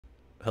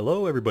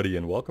Hello everybody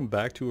and welcome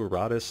back to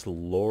Iratus,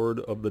 Lord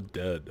of the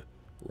Dead.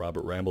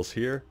 Robert Rambles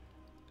here,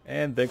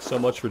 and thanks so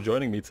much for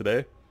joining me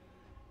today.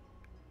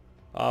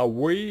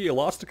 We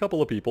lost a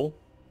couple of people,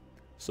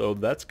 so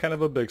that's kind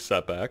of a big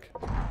setback.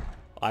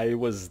 I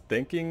was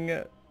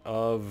thinking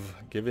of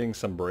giving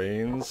some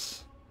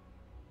brains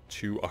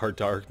to our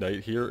Dark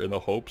Knight here in the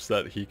hopes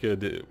that he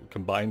could,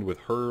 combined with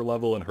her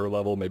level and her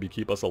level, maybe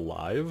keep us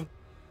alive.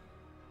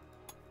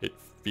 It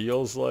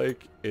feels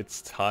like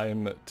it's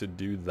time to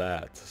do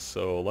that.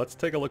 So let's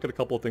take a look at a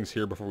couple of things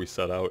here before we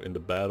set out into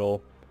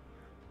battle.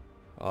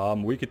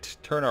 We could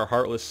turn our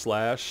Heartless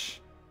Slash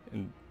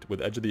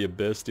with Edge of the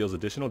Abyss, deals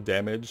additional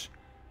damage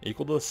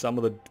equal to the sum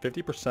of the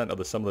 50% of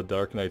the sum of the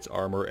Dark Knight's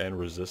armor and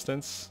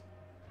resistance.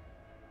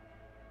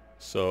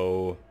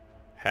 So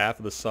half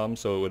of the sum,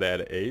 so it would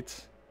add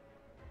 8.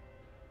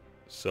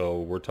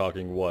 So we're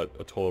talking what,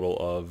 a total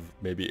of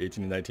maybe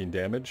 18 to 19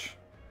 damage.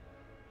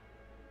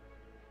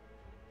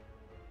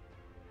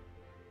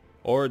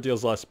 Or it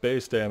deals less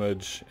base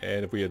damage,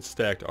 and if we had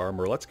stacked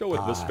armor, let's go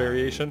with this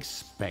variation.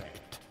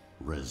 Expect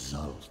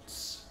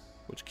results.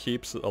 Which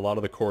keeps a lot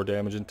of the core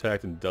damage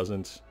intact and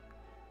doesn't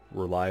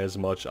rely as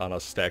much on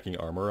us stacking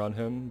armor on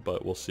him,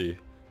 but we'll see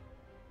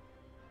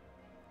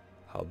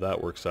how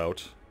that works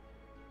out.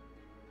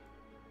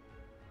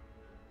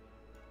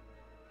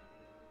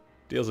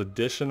 Deals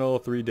additional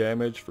 3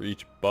 damage for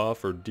each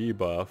buff or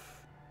debuff,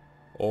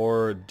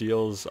 or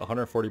deals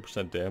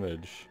 140%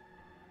 damage.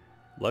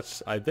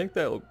 I think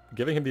that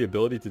giving him the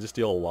ability to just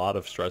deal a lot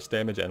of stress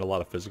damage and a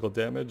lot of physical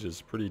damage is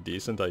a pretty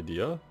decent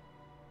idea.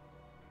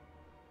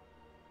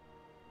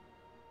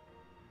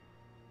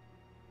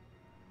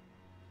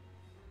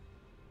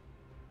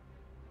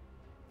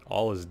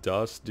 All is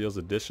Dust deals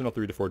additional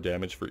 3 to 4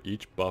 damage for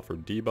each buff or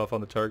debuff on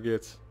the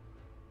target.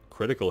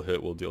 Critical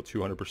hit will deal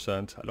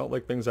 200%. I don't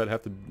like things that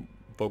have to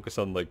focus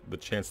on like the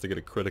chance to get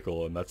a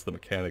critical, and that's the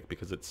mechanic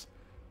because it's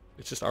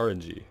just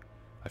RNG.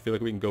 I feel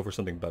like we can go for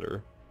something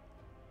better.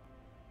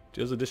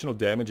 Deals additional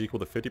damage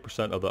equal to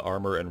 50% of the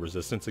armor and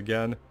resistance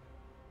again.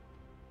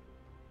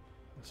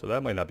 So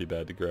that might not be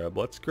bad to grab.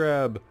 Let's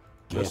grab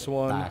this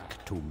one.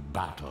 Back to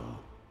battle.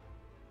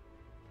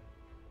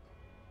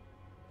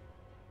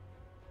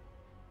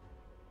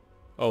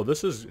 Oh,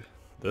 this is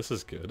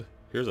good.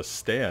 Here's a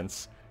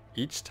stance.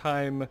 Each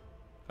time,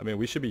 I mean,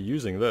 we should be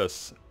using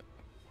this.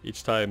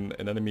 Each time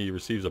an enemy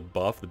receives a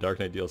buff, the Dark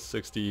Knight deals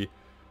 60%,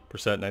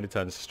 90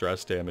 times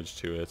stress damage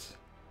to it.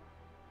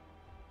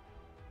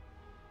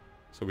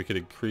 So we could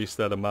increase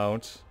that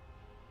amount.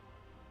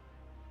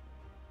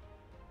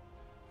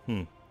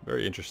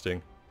 Very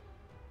interesting.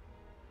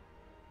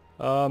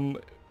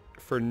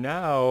 For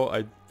now,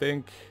 I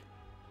think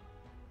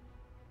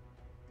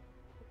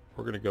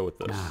we're gonna go with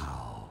this.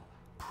 Now,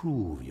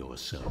 prove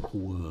yourself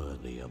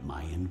worthy of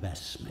my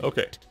investment.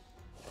 Okay.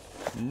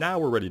 Now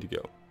we're ready to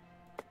go.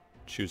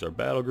 Choose our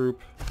battle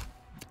group.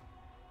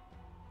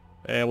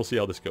 And we'll see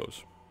how this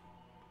goes.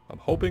 I'm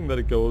hoping that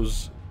it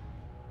goes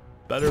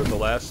better than the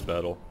last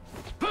battle.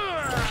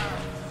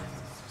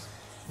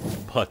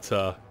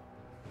 But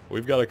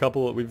we've got a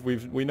couple.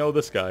 We know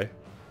this guy.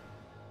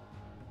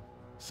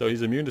 So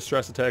he's immune to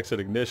stress attacks at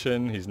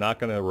ignition. He's not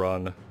going to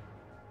run.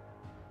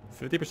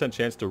 50%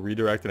 chance to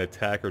redirect an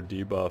attack or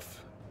debuff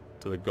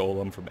to the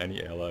golem from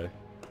any ally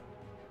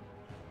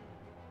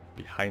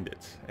behind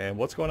it. And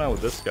what's going on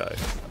with this guy?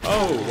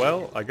 Oh,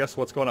 well, I guess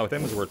what's going on with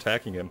him is we're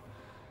attacking him.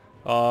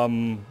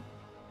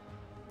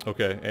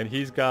 Okay, and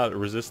he's got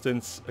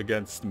resistance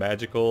against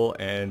magical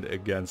and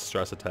against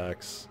stress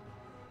attacks.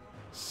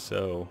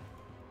 So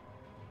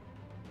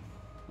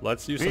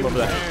let's use some of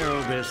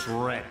that. This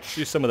wretch.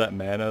 Use some of that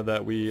mana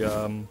that we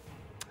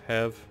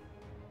have.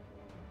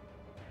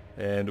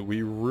 And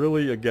we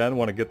really again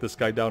want to get this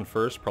guy down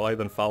first, probably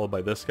then followed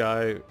by this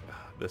guy.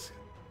 This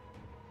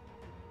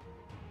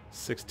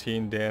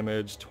 16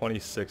 damage,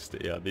 26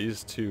 yeah,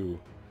 these two.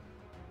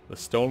 The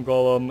stone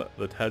golem,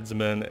 the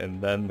headsman, and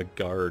then the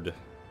guard.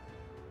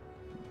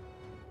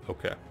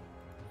 Okay.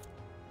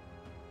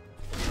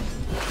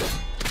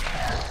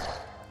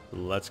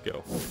 Let's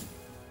go.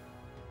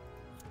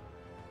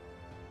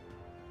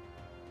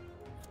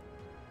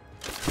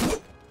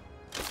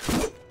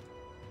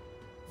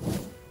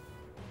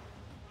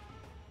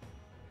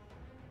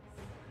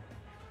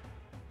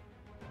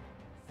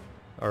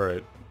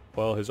 Alright.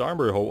 Well, his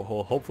armor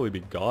will hopefully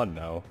be gone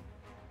now.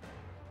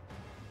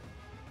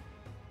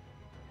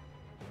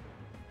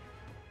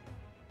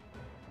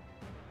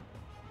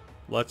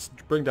 Let's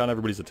bring down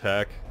everybody's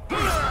attack.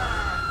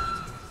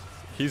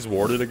 He's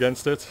warded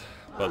against it,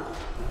 but...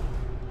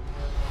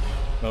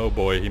 oh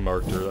boy, he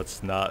marked her.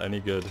 That's not any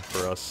good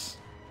for us.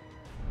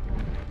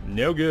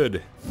 No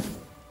good.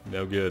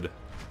 No good.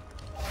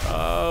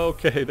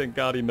 Okay, thank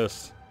God he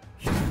missed.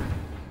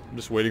 I'm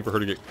just waiting for her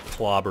to get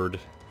clobbered.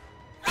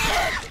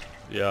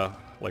 Yeah,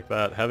 like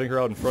that. Having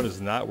her out in front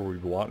is not where we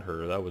want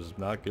her. That was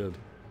not good.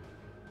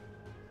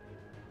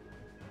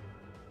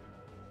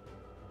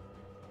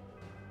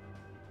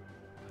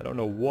 I don't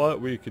know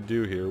what we could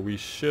do here. We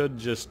should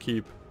just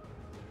keep...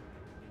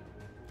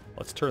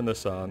 let's turn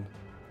this on.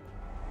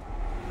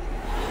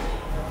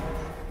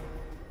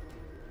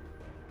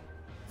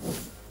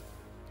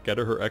 Get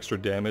her extra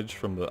damage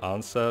from the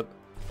onset.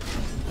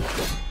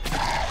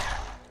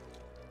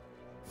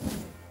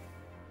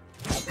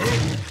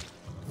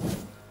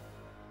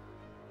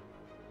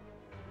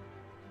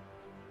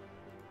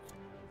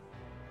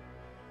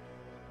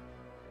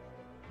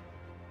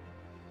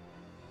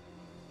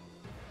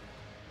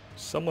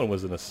 Someone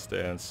was in a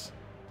stance.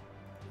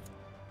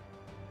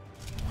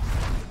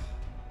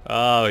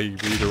 Oh, he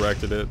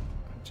redirected it.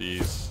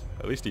 Jeez.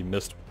 At least he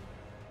missed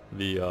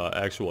the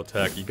actual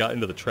attack. He got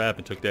into the trap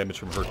and took damage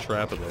from her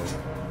trap though.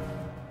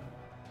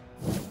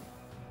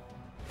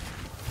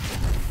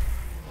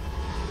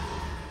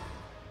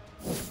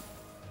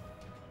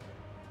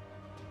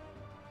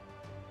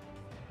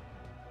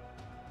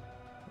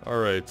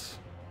 Alright.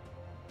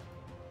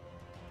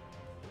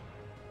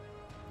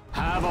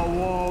 Have a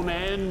warm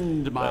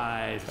end,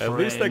 my friend. At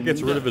least that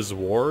gets rid of his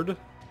ward.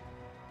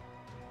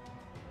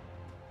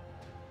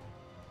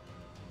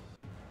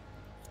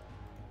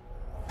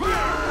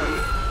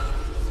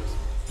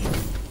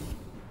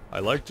 I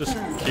like just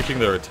keeping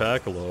their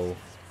attack low.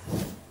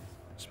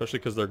 Especially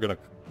because they're gonna...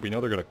 we know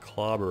they're gonna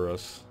clobber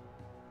us.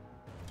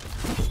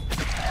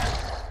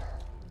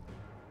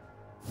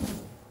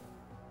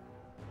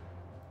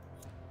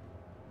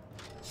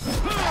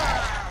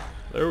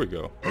 There we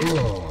go.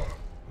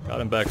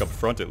 Got him back up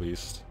front at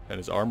least. And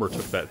his armor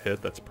took that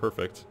hit. That's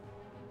perfect.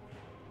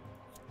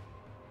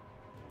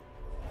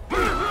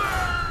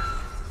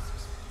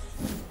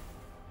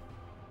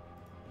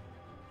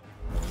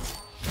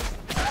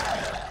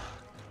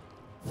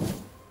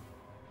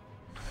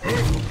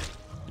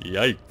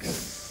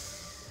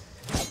 Yikes.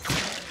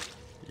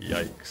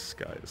 Yikes,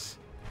 guys.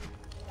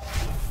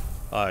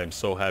 I am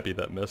so happy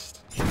that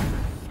missed.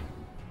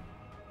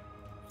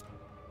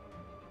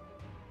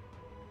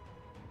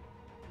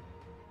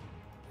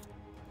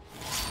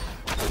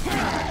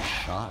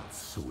 Shot,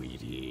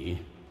 sweetie.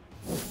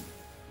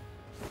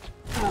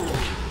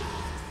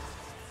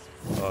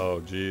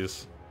 Oh,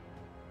 jeez.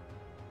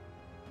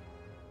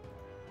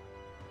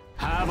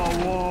 Have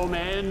a warm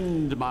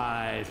end,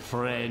 my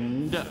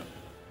friend.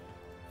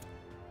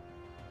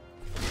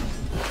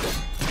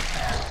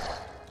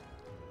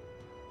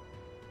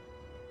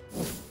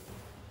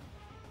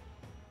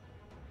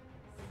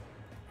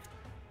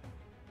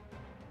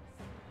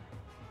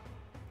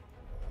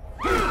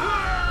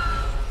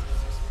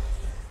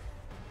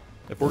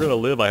 If we're gonna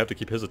live, I have to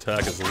keep his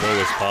attack as low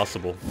as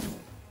possible.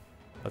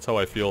 That's how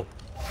I feel.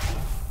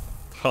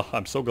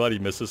 I'm so glad he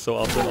misses so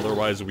often,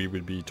 otherwise we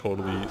would be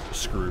totally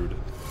screwed.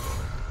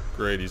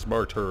 Great, he's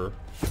marked her.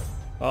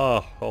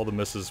 Ah, all the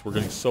misses. We're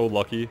getting so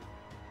lucky.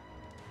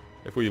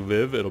 If we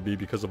live, it'll be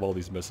because of all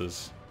these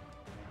misses.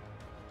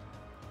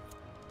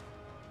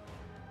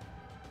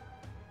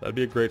 That'd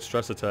be a great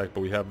stress attack, but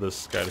we have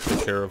this guy to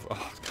take care of.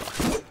 Oh,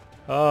 God.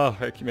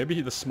 Ah,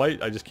 maybe the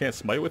smite, I just can't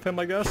smite with him,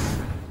 I guess?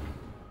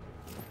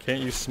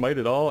 Can't you smite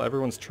at all?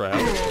 Everyone's trapped.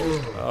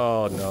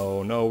 Oh,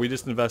 no, no, we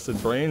just invested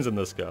brains in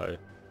this guy.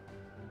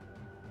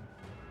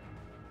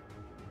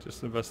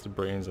 Just invested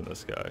brains in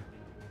this guy.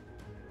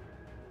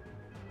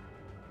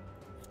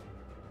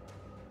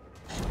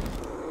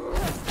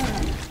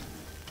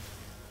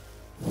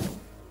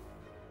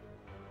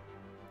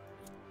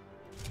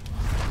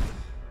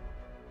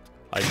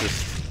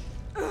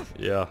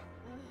 Yeah.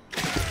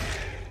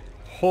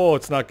 Oh,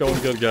 it's not going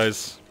good,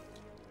 guys.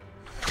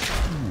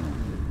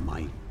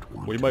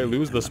 We might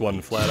lose this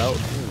one flat out.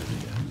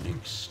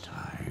 Next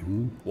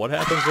time. What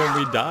happens when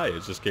we die?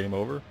 It's just game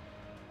over.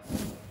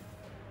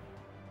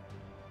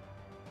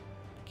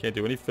 Can't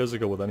do any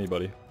physical with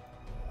anybody.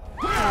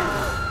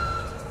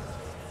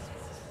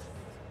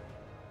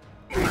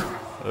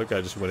 That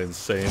guy just went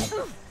insane.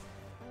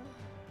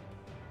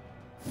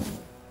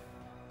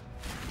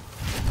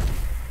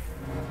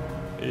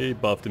 He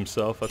buffed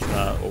himself. That's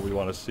not what we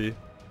want to see.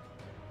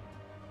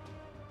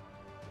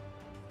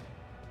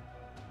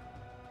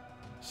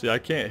 See, I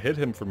can't hit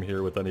him from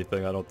here with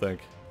anything, I don't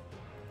think.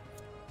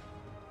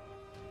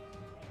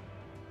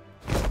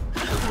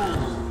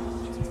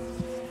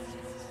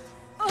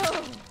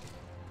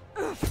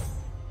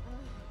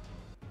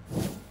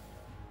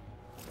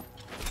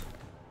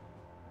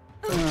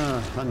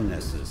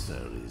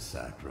 Unnecessary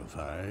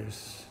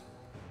sacrifice.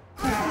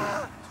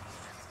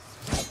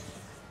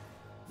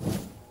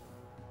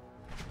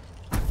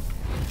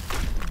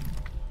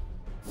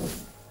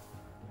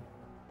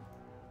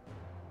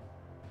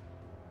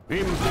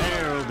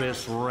 Impale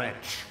this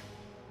wretch.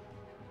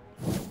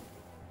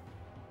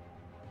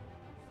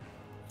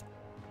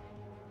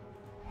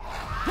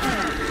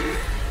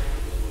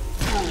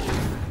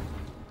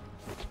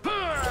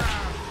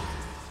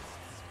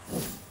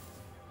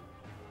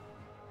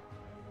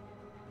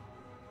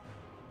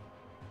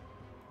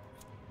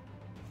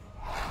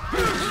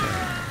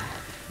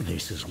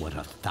 This is what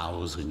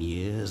 1,000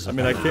 years. I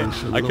mean, I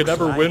could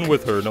never win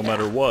with her no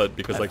matter what,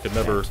 because I could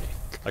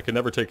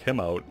never take him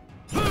out.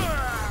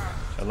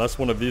 Unless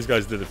one of these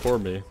guys did it for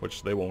me,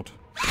 which they won't.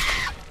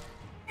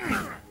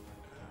 Yeah,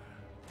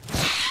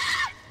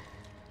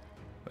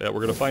 we're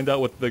gonna find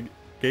out what the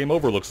game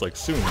over looks like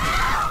soon.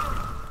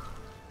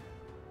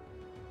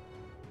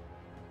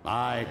 I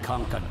I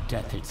conquered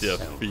death itself.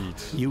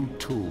 Defeat. You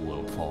too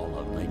will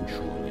fall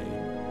eventually.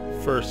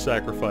 First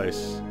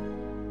sacrifice.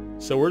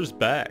 So we're just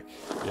back,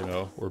 you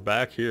know, we're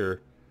back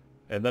here.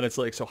 And then it's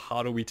like, so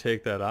how do we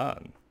take that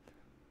on?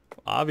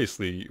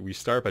 Obviously, we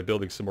start by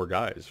building some more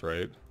guys,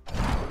 right?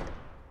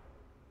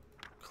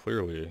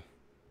 Clearly.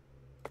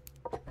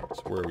 That's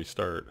where we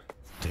start.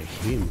 To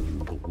him,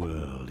 the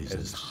world is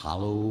as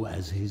hollow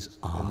as his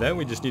arm. And then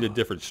we just need a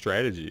different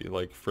strategy.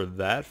 Like, for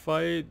that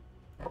fight,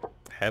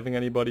 having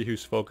anybody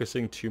who's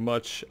focusing too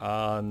much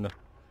on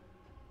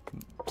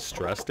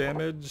stress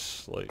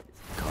damage, like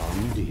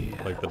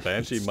the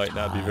Banshee might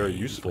not be very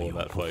useful in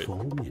that fight.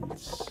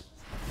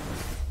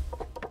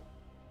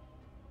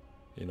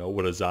 You know,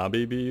 would a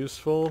zombie be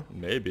useful?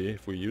 Maybe,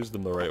 if we use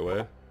them the right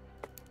way.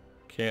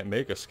 Can't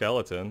make a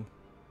skeleton.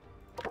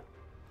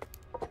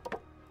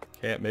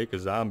 Can't make a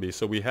zombie.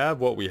 So we have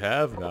what we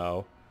have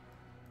now.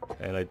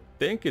 And I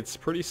think it's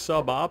pretty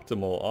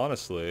suboptimal,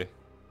 honestly.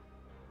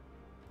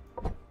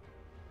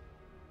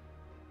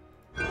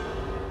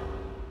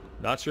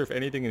 Not sure if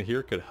anything in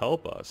here could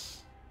help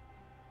us.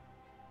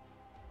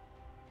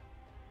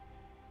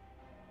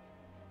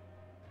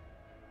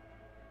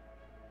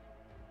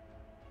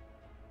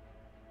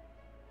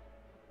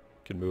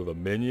 Can move a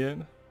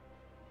minion.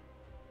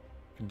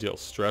 Can deal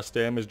stress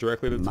damage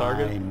directly to the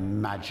target. My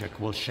magic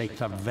will shake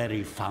the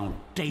very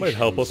foundations might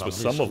help us with of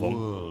some this of them.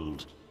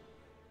 world.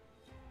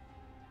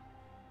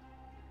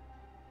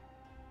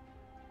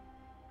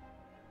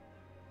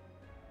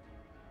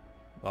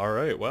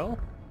 Alright, well.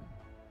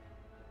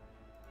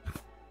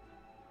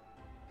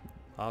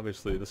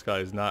 Obviously, this guy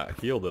is not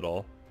healed at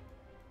all.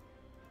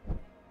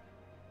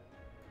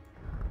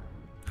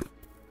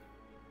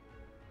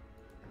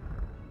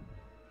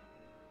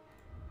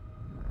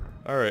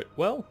 Alright,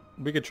 well,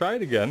 we could try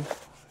it again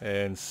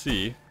and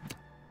see.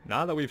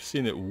 Now that we've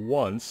seen it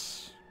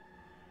once,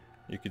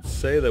 you could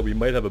say that we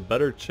might have a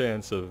better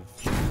chance of...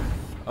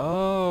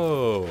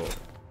 Oh!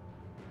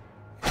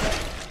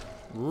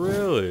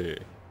 Really?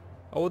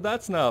 Oh, well,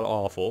 that's not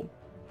awful.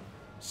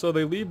 So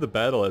they leave the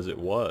battle as it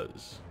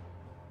was.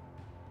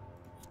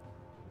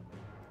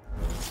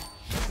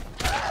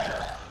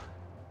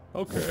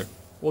 Okay.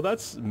 Well,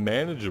 that's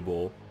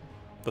manageable.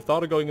 The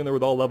thought of going in there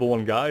with all level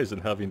 1 guys and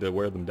having to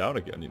wear them down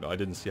again, you know, I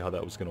didn't see how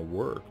that was going to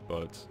work,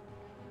 but...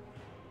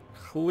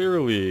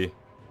 Clearly...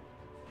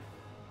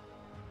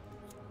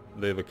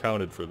 they've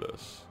accounted for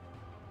this.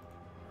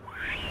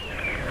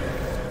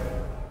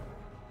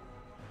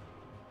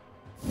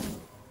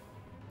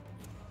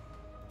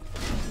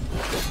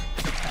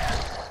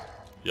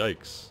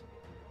 Yikes.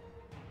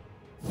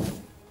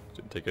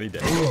 Didn't take any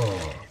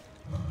damage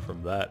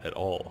from that at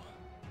all.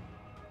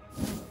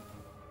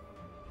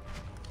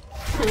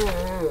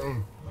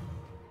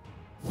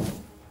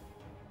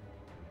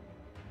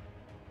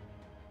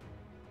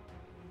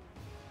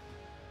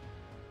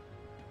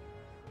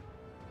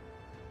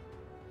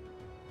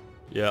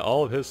 Yeah,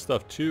 all of his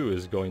stuff too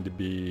is going to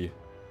be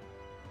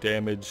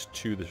damage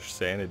to the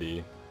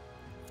sanity.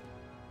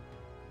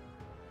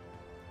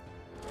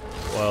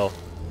 Well,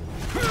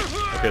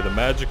 okay, the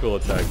magical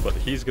attack, but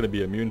he's going to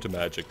be immune to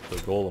magic, the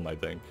golem, I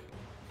think.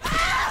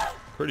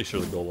 Pretty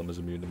sure the golem is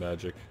immune to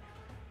magic.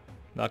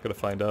 Not going to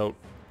find out.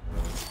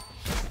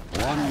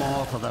 One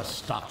more for the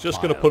stock.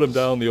 Just going to put him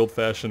down the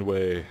old-fashioned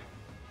way.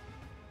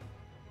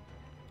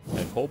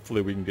 And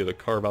hopefully we can get a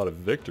carve out a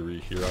victory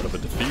here out of a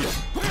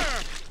defeat.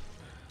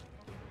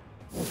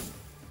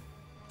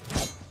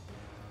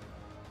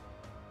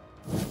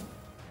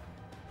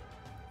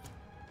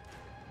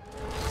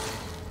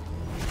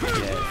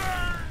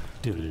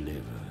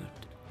 Delivered.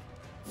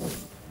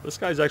 This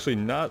guy's actually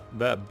not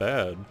that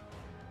bad.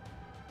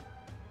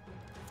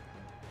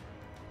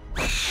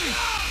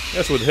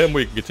 Yes, with him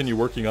we can continue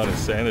working on his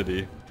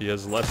sanity. He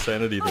has less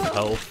sanity than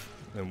health,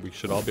 and we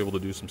should all be able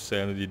to do some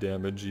sanity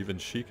damage. Even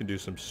she can do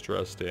some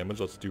stress damage.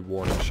 Let's do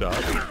warning shot.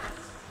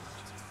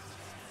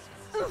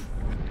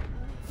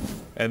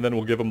 And then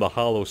we'll give him the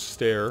hollow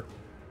stare.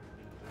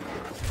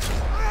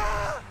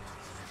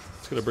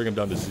 It's gonna bring him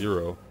down to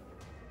 0.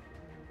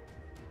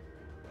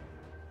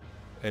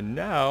 And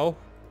now...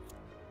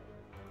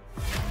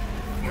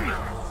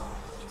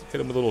 hit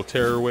him with a little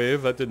terror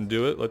wave. That didn't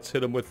do it. Let's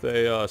hit him with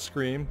a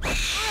scream.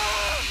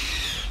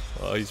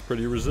 He's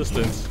pretty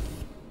resistant.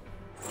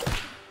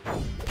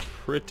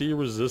 Pretty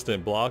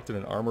resistant. Blocked and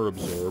an armor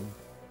absorb.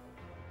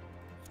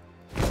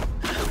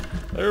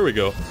 There we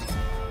go.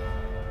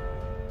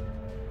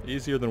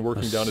 Easier than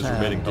working down his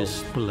remaining health.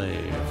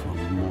 Display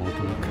from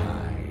mortal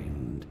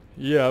kind.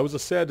 Yeah, it was a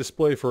sad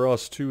display for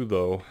us too,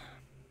 though.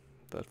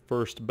 That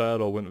first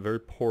battle went very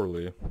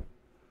poorly.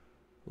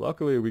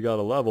 Luckily, we got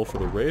a level for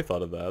the Wraith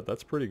out of that.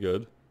 That's pretty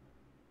good.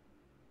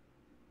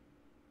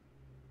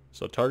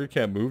 So target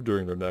can't move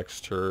during their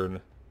next turn.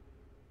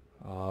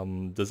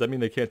 Does that mean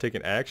they can't take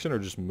an action or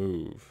just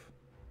move?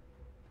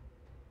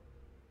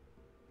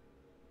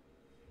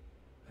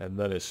 And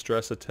then his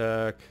stress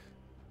attack.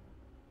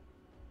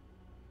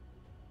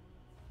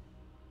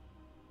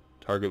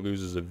 Target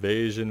loses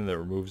evasion and it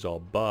removes all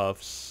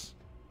buffs.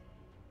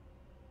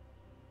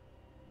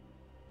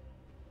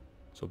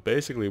 So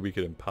basically we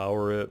could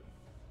empower it.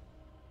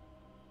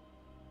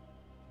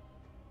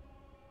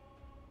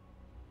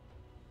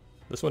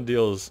 This one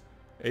deals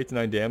 8 to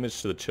 9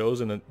 damage to the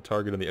chosen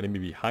target and the enemy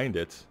behind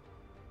it.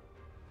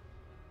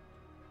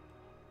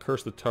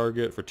 Curse the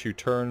target for 2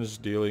 turns,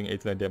 dealing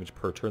 8 to 9 damage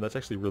per turn. That's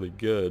actually really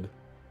good.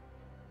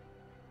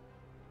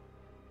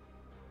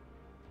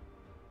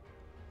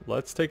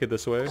 Let's take it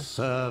this way.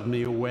 Serve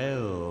me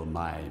well,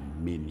 my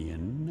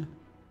minion.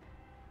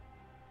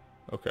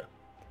 Okay.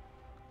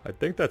 I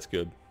think that's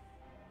good.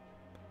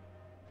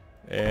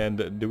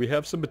 And do we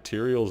have some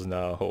materials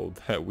now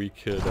that we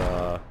could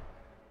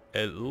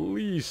at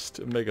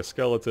least make a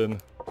skeleton?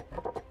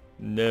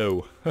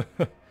 No.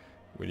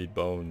 We need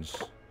bones.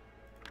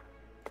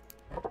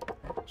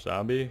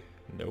 Zombie?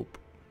 Nope.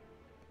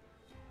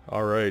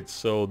 Alright,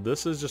 so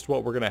this is just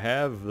what we're gonna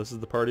have. This is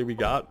the party we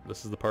got.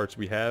 This is the parts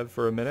we have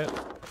for a minute.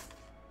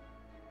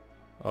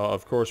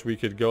 Of course, we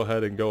could go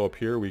ahead and go up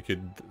here. We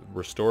could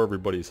restore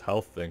everybody's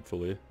health,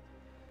 thankfully.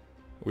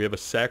 We have a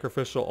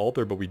sacrificial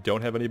altar, but we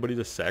don't have anybody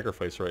to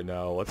sacrifice right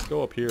now. Let's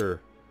go up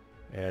here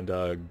and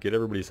get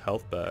everybody's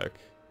health back.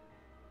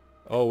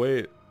 Oh,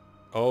 wait.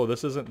 Oh,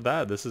 this isn't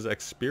that. This is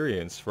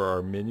experience for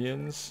our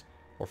minions.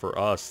 Or for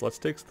us. Let's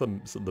take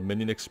the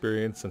minion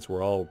experience since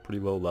we're all pretty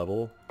low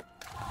level.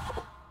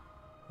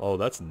 Oh,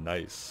 that's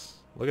nice.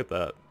 Look at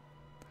that.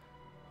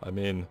 I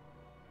mean,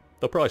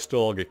 they'll probably still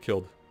all get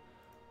killed.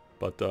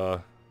 But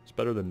it's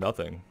better than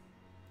nothing.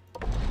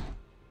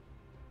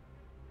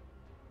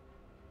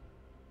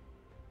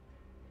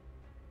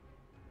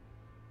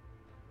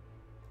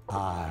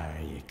 I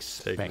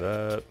expect Take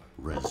that.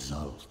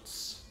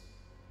 Results.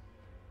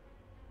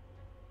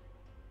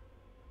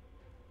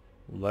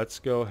 Let's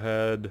go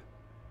ahead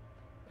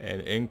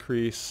and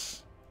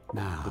increase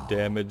Now, the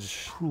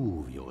damage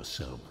prove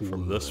yourself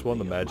from this one,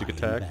 the worthy of magic my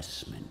attack.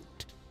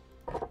 investment.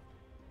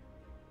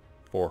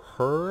 For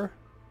her.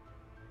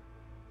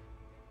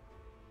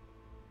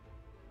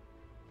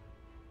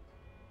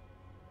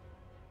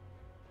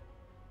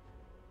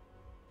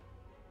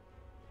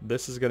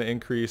 This is going to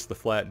increase the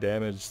flat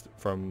damage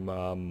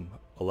from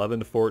 11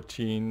 to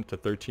 14 to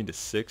 13 to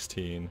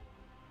 16.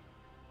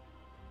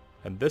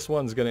 And this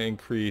one's going to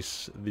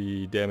increase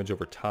the damage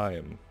over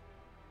time.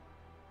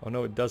 Oh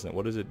no, it doesn't.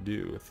 What does it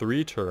do?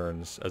 3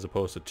 turns as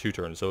opposed to 2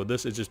 turns. So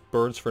this, it just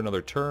burns for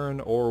another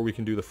turn, or we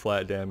can do the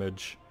flat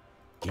damage.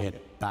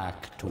 Get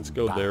back to Let's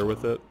go battle. there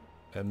with it.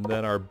 And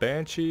then our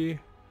Banshee.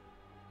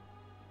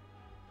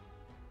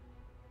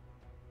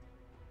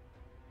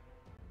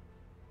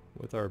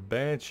 With our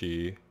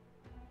Banshee.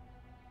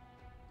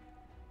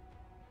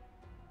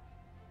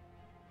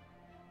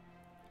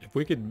 If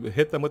we could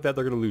hit them with that,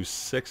 they're going to lose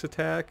 6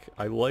 attack.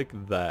 I like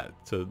that.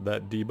 So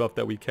that debuff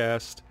that we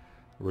cast,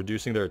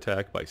 reducing their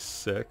attack by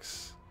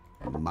 6.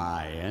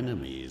 My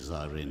enemies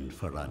are in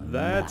for a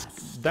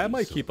That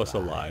might keep us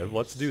alive.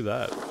 Let's do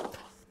that.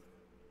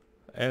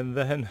 And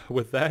then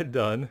with that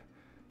done,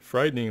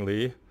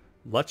 frighteningly,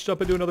 let's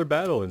jump into another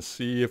battle and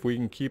see if we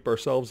can keep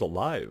ourselves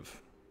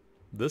alive.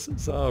 This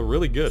is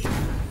really good.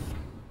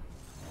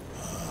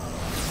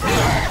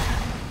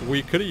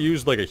 We could have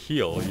used like a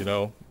heal, you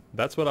know.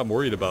 That's what I'm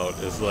worried about,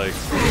 is like,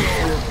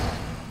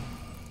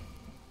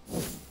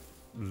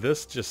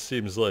 this just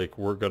seems like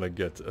we're gonna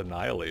get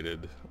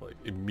annihilated, like,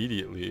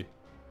 immediately.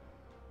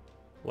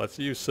 Let's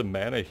use some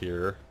mana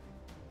here.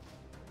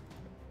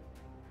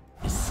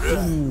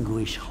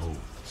 Distinguish hope.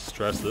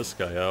 Stress this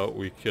guy out.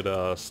 We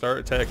could start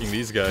attacking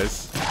these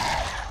guys.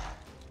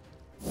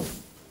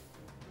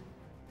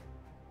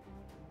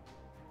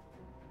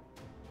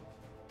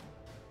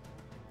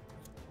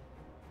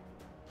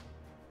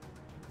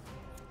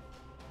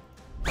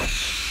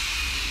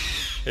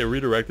 It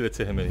redirected it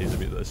to him and he's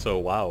immediately, so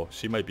wow,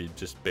 she might be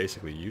just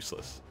basically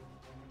useless.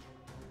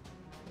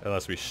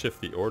 Unless we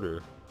shift the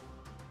order.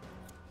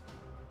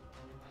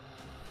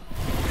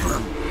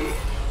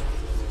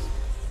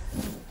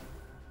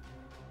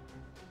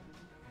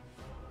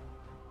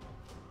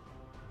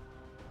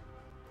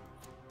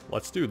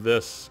 Let's do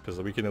this, because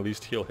we can at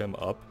least heal him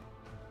up.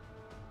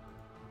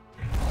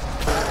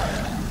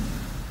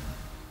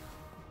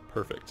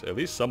 Perfect. At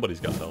least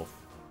somebody's got health.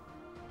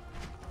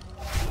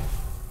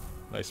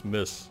 Nice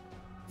miss.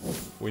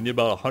 We need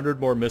about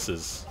 100 more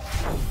misses.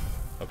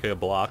 Okay, a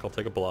block. I'll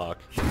take a block.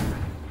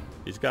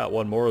 He's got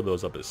one more of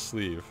those up his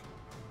sleeve.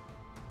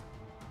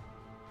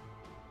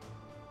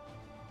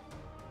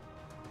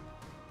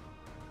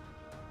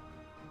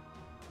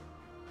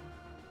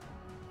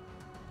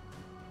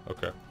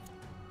 Okay.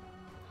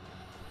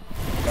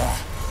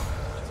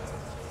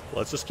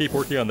 Let's just keep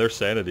working on their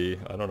sanity.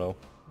 I don't know.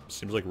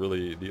 Seems like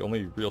really the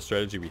only real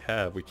strategy we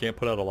have. We can't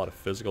put out a lot of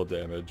physical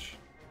damage.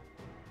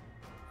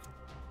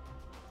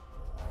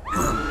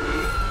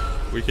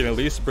 We can at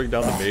least bring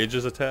down the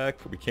mage's attack.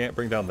 We can't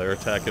bring down their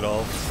attack at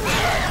all,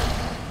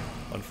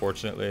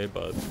 unfortunately,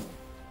 but...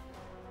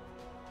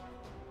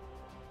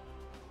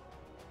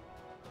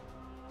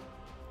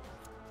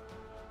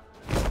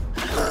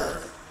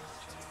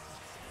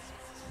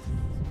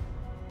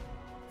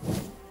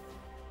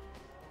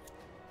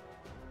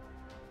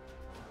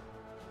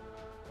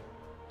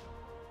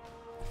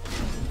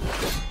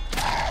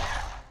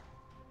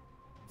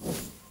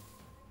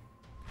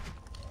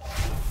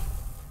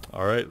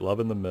 Alright,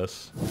 loving the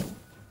miss.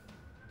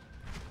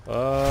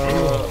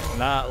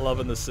 Not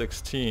loving the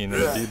 16 and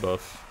the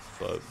debuff,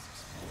 but...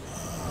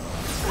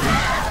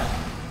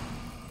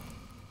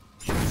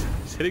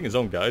 He's hitting his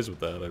own guys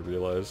with that, I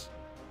realize.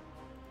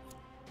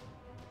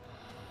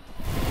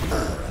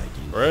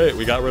 Alright,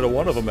 we got rid of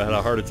one of them that had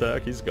a heart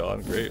attack. He's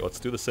gone. Great. Let's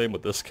do the same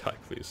with this guy,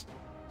 please.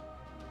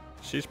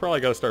 She's probably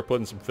got to start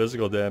putting some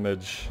physical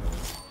damage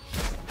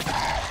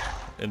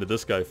into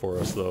this guy for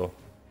us, though.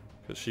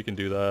 Because she can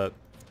do that.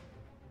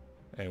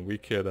 And we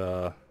could,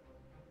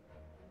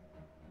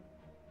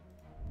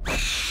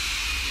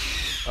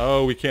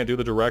 Oh, we can't do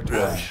the direct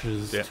one.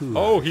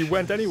 Oh, he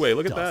went anyway.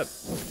 Look at that.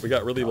 We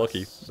got really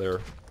lucky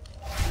there.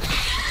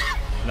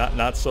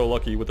 Not so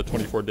lucky with the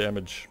 24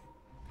 damage.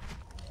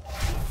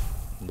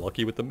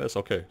 Lucky with the miss.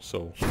 Okay,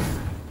 so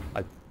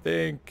I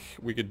think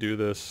we could do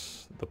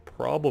this. The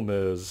problem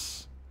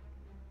is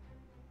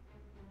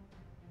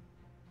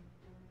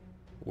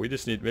we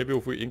just need, maybe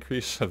if we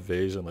increase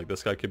evasion, like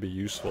this guy could be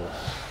useful.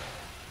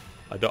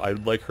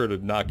 I'd like her to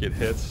not get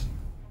hit.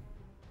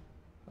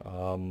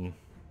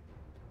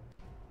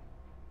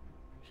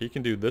 He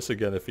can do this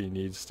again if he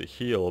needs to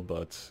heal,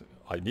 but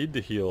I need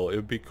to heal. It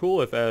would be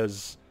cool if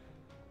as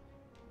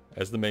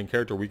the main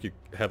character we could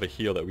have a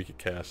heal that we could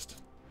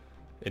cast.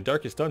 In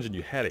Darkest Dungeon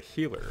you had a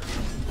healer.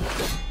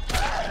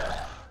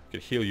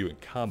 Could heal you in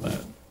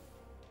combat.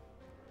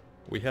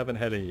 We haven't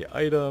had any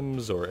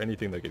items or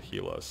anything that could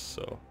heal us,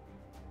 so...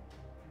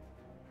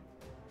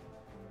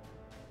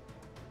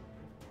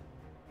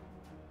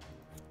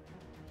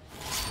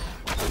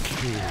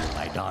 Kill,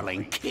 my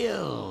darling,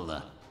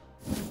 kill!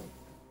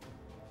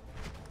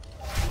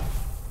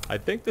 I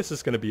think this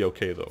is going to be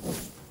okay, though.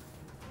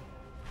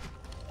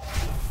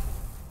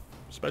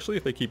 Especially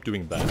if they keep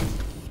doing that.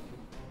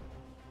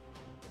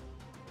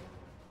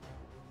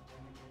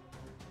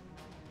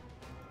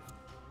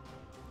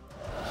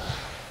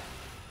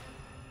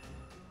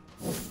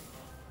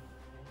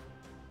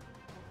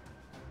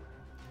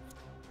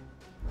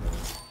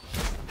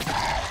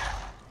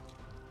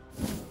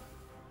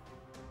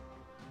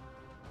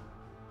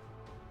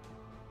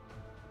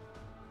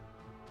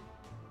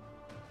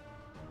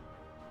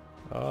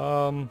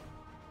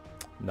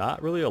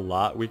 Not really a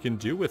lot we can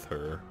do with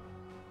her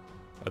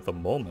at the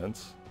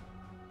moment.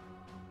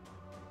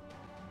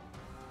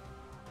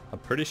 I'm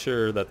pretty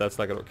sure that that's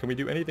not gonna... Can we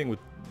do anything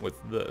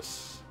with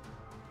this?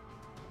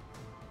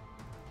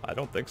 I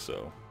don't think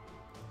so.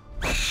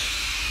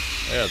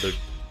 Yeah, they're...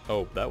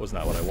 Oh, that was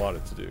not what I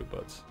wanted to do,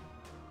 but...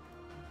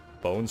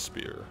 Bone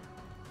Spear.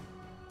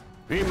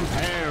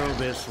 Impale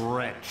this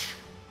wretch.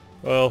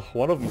 Well,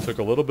 one of them took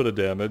a little bit of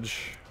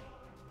damage.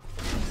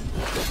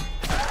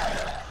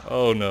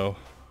 Oh no.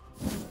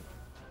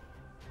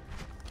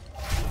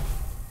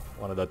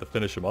 Wanted that to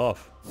finish him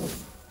off.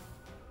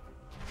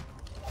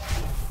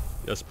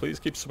 Yes, please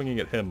keep swinging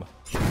at him.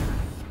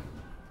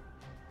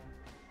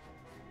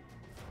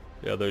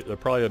 Yeah, they're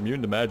probably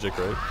immune to magic,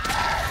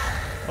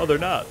 right? Oh, they're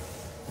not.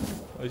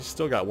 Well, he's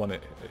still got one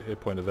hit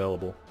point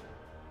available.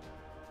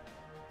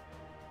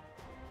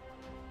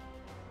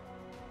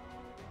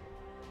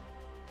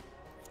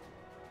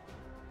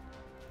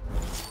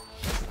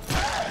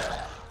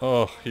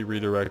 Oh, he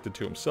redirected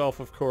to himself,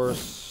 of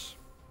course.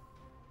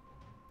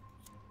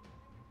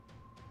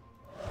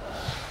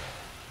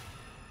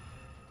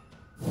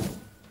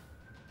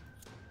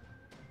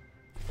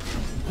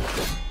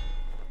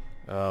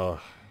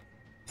 Oh,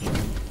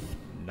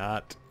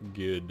 not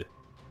good.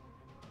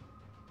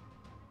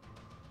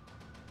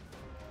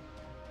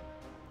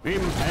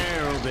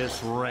 Impale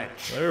this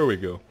wretch. There we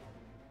go.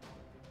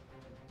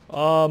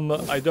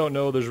 I don't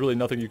know. There's really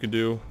nothing you can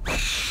do.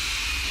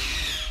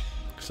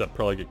 Except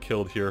probably get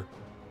killed here.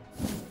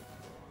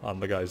 On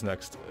the guy's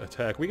next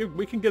attack. We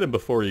can get him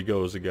before he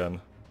goes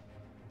again.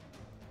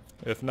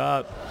 If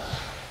not,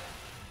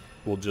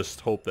 we'll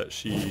just hope that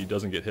she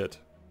doesn't get hit.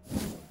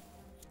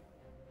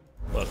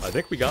 But I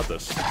think we got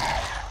this.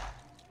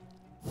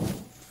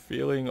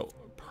 Feeling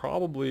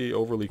probably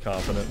overly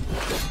confident.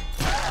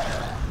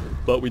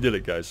 But we did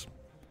it, guys.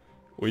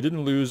 We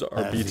didn't lose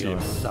our B team.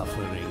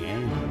 Suffering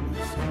ends,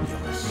 your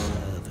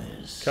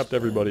service Kept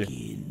everybody.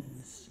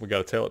 begins. We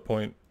got a talent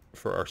point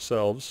for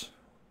ourselves,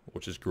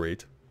 which is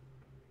great.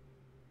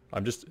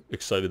 I'm just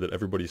excited that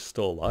everybody's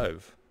still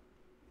alive.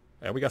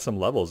 And we got some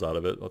levels out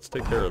of it. Let's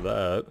take care of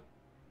that.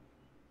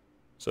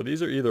 So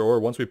these are either or.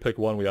 Once we pick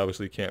one, we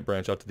obviously can't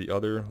branch out to the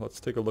other. Let's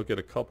take a look at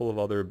a couple of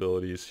other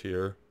abilities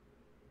here.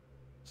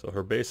 So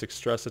her basic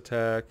stress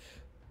attack.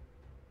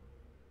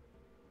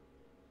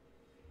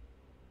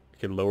 We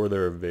can lower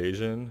their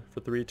evasion for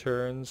 3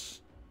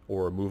 turns.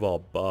 Or remove all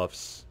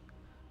buffs.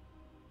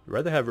 I'd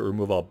rather have it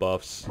remove all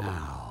buffs.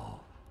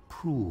 Now,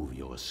 prove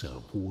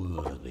yourself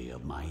worthy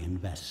of my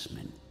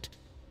investment.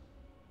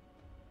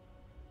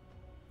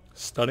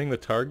 Stunning the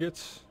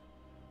target.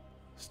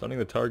 Stunning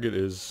the target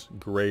is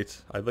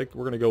great. I think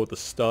we're going to go with the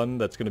stun.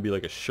 That's going to be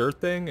like a sure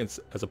thing. It's,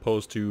 as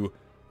opposed to,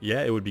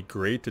 yeah, it would be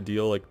great to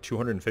deal like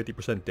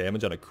 250%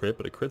 damage on a crit,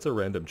 but a crit's a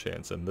random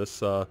chance. And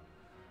this, oh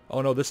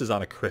no, this is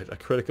on a crit. A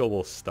critical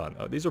will stun.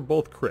 These are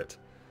both crit.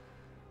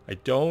 I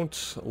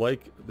don't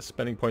like the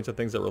spending points on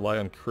things that rely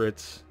on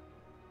crits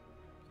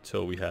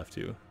until we have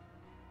to.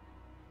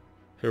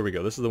 Here we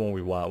go. This is the one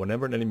we want.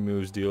 Whenever an enemy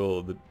moves,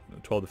 deal the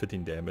 12 to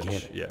 15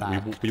 damage.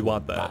 Yeah, we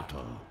want that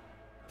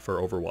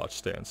for Overwatch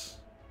stance.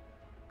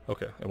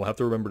 Okay, and we'll have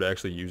to remember to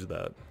actually use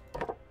that.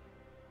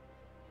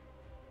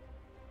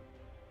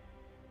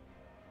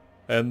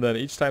 And then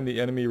each time the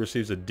enemy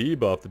receives a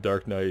debuff, the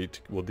Dark Knight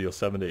will deal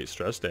 7 to 8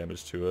 stress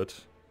damage to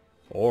it.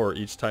 Or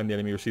each time the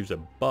enemy receives a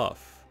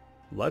buff.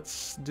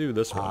 Let's do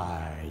this one.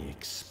 I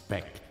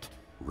expect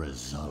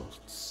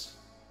results.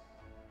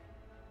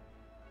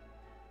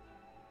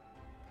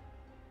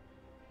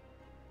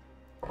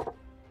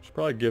 Should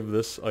probably give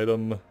this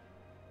item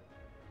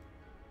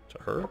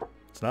to her.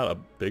 It's not a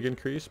big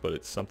increase, but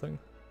it's something.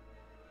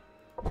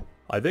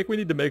 I think we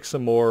need to make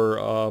some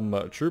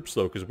more troops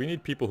though, because we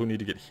need people who need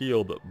to get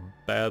healed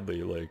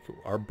badly. Like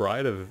our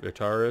Bride of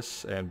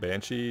Iratus and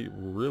Banshee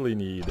really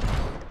need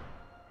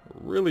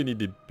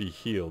to be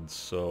healed.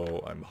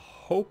 So I'm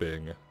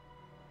hoping.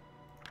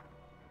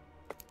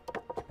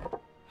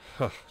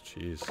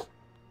 Jeez.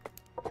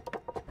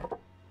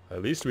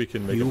 At least we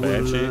can make a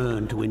Banshee. You will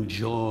learn to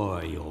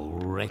enjoy your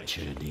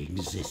wretched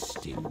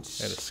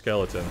existence. And a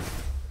skeleton.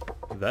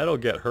 That'll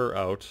get her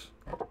out.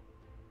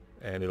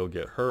 And it'll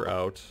get her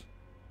out.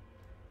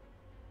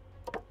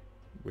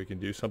 We can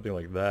do something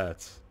like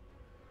that.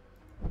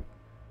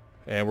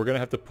 And we're gonna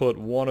have to put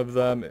one of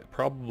them,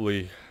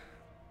 probably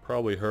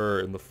her,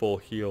 in the full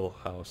heal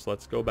house.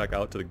 Let's go back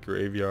out to the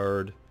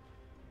graveyard.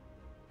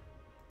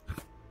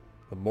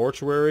 The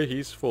mortuary,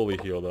 he's fully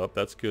healed up.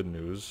 That's good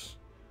news.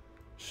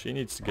 She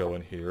needs to go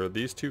in here.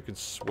 These two can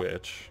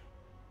switch.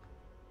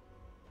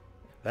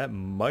 That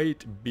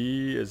might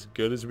be as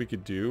good as we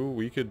could do.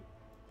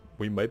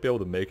 We might be able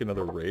to make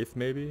another Wraith,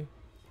 maybe.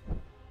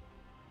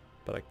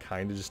 But I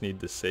kind of just need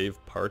to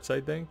save parts,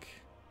 I think.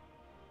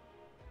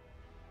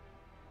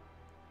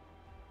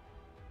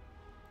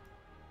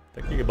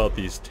 Thinking about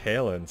these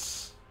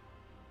talents.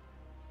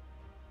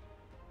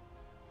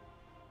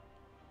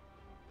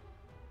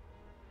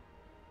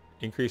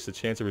 Increase the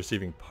chance of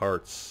receiving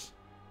parts.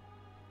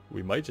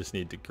 We might just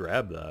need to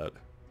grab that.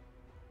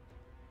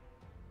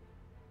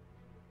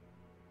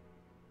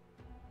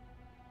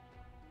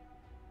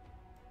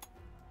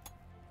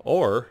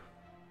 Or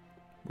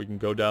we can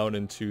go down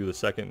into the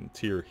second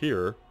tier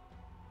here.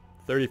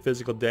 30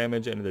 physical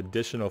damage and an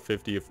additional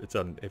 50 if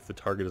the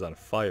target is on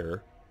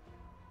fire.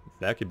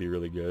 That could be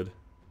really good.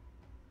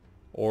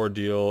 Or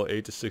deal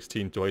 8 to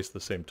 16 twice the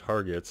same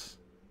targets.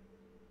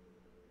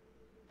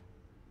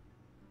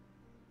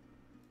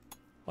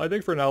 I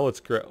think for now let's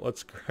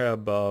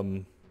grab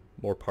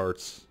more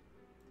parts.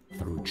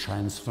 Through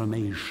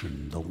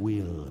transformation, the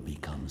will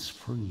becomes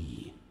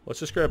free. Let's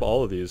just grab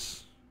all of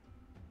these.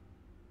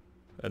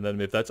 And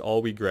then if that's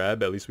all we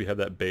grab, at least we have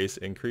that base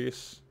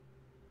increase.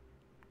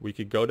 We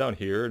could go down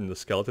here and the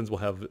skeletons will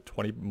have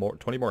 20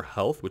 more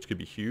health, which could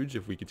be huge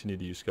if we continue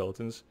to use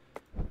skeletons.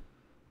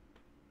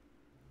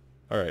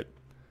 Alright.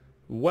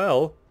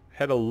 Well,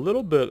 had a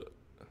little bit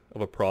of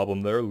a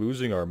problem there,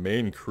 losing our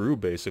main crew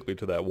basically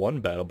to that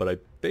one battle, but I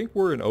think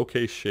we're in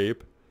okay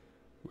shape.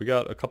 We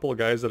got a couple of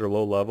guys that are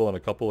low level and a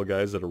couple of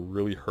guys that are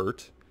really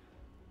hurt,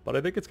 but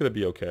I think it's going to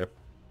be okay.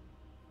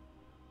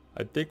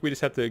 I think we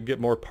just have to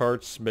get more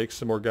parts, make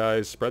some more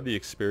guys, spread the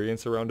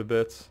experience around a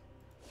bit.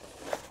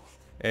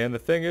 And the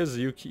thing is,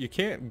 you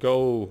can't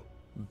go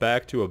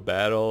back to a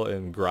battle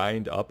and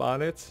grind up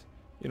on it.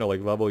 You know,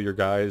 like level your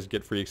guys,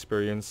 get free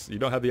experience. You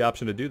don't have the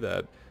option to do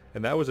that.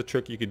 And that was a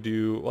trick you could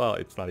do. Well,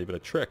 it's not even a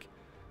trick.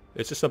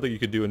 It's just something you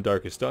could do in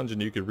Darkest Dungeon.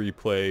 You could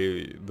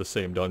replay the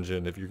same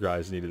dungeon if your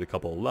guys needed a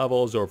couple of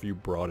levels, or if you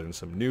brought in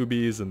some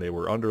newbies and they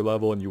were under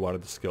level and you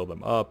wanted to skill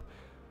them up.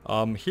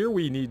 Here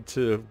we need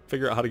to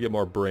figure out how to get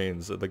more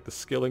brains. Like the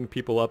skilling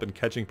people up and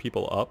catching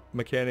people up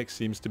mechanic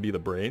seems to be the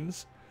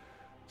brains.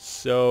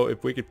 So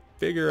if we could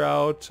figure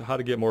out how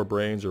to get more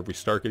brains, or if we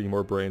start getting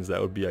more brains, that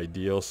would be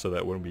ideal, so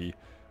that when we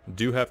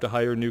do have to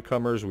hire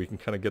newcomers, we can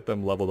kind of get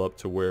them leveled up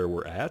to where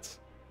we're at,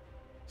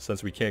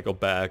 since we can't go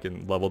back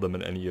and level them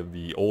in any of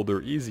the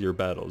older, easier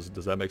battles.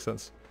 Does that make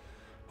sense?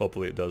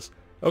 Hopefully it does.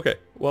 Okay,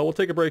 well, we'll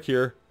take a break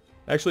here.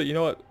 Actually, you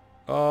know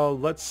what?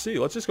 Let's see.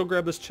 Let's just go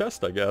grab this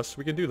chest, I guess.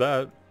 We can do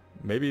that.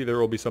 Maybe there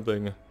will be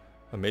something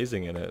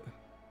amazing in it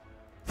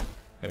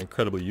and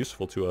incredibly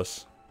useful to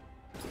us.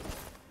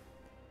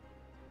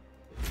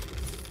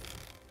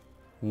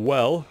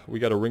 Well, we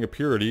got a Ring of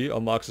Purity,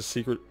 unlocks a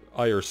secret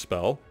Ire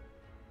spell.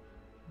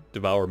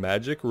 Devour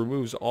Magic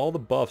removes all the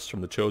buffs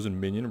from the chosen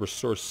minion,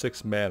 restores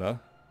 6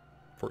 mana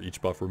for each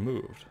buff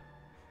removed.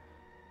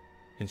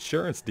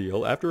 Insurance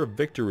Deal, after a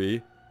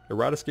victory,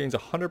 Iratus gains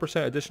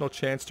 100% additional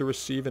chance to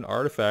receive an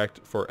artifact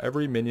for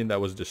every minion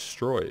that was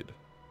destroyed.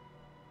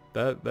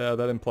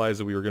 That implies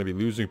that we were going to be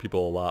losing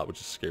people a lot, which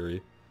is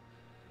scary.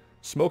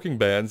 Smoking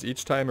Bands,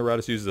 each time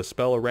Iratus uses a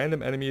spell, a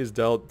random enemy is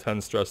dealt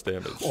 10 stress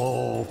damage.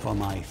 Oh, for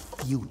my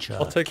future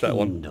I'll take that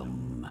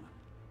kingdom. one.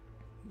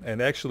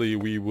 And actually,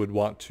 we would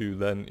want to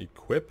then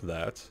equip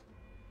that,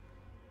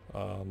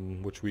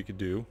 which we could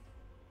do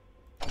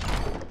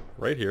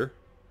right here.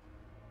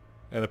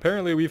 And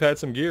apparently we've had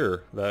some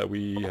gear that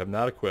we have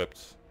not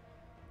equipped.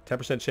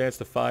 10% chance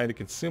to find a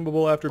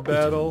consumable after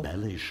battle. It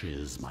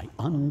embellishes my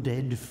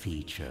undead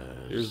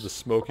features. Here's the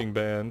smoking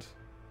band.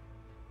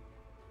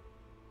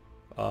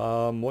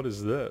 What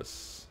is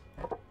this?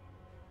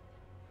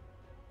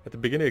 At the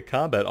beginning of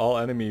combat, all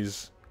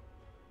enemies...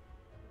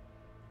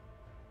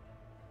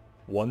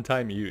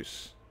 one-time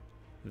use.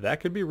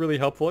 That could be really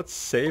helpful. Let's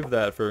save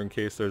that for in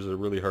case there's a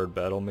really hard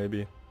battle,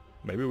 maybe.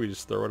 Maybe we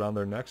just throw it on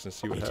their necks and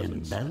see what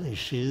happens. It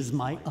embellishes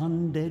my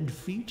undead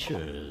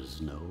features,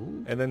 no?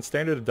 And then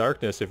Standard of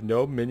Darkness. If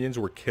no minions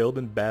were killed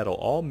in battle,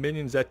 all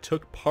minions that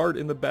took part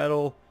in the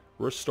battle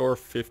restore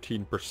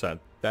 15%.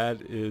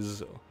 That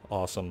is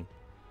awesome.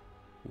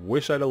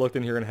 Wish I'd have looked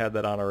in here and had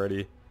that on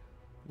already.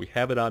 We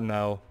have it on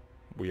now.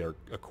 We are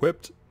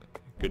equipped.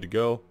 Good to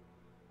go.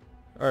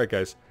 Alright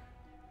guys.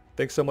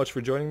 Thanks so much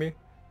for joining me.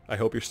 I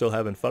hope you're still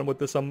having fun with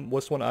this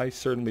one. I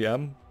certainly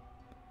am.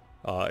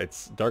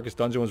 It's Darkest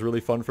Dungeon was really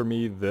fun for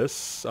me.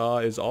 This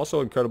is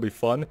also incredibly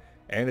fun,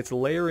 and it's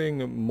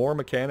layering more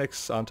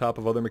mechanics on top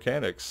of other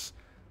mechanics.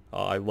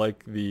 I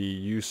like the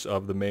use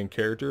of the main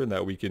character and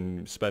that we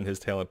can spend his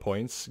talent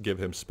points, give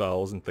him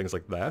spells and things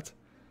like that.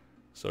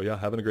 So yeah,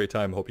 having a great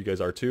time. Hope you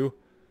guys are too.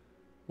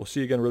 We'll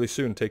see you again really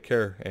soon. Take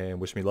care and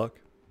wish me luck.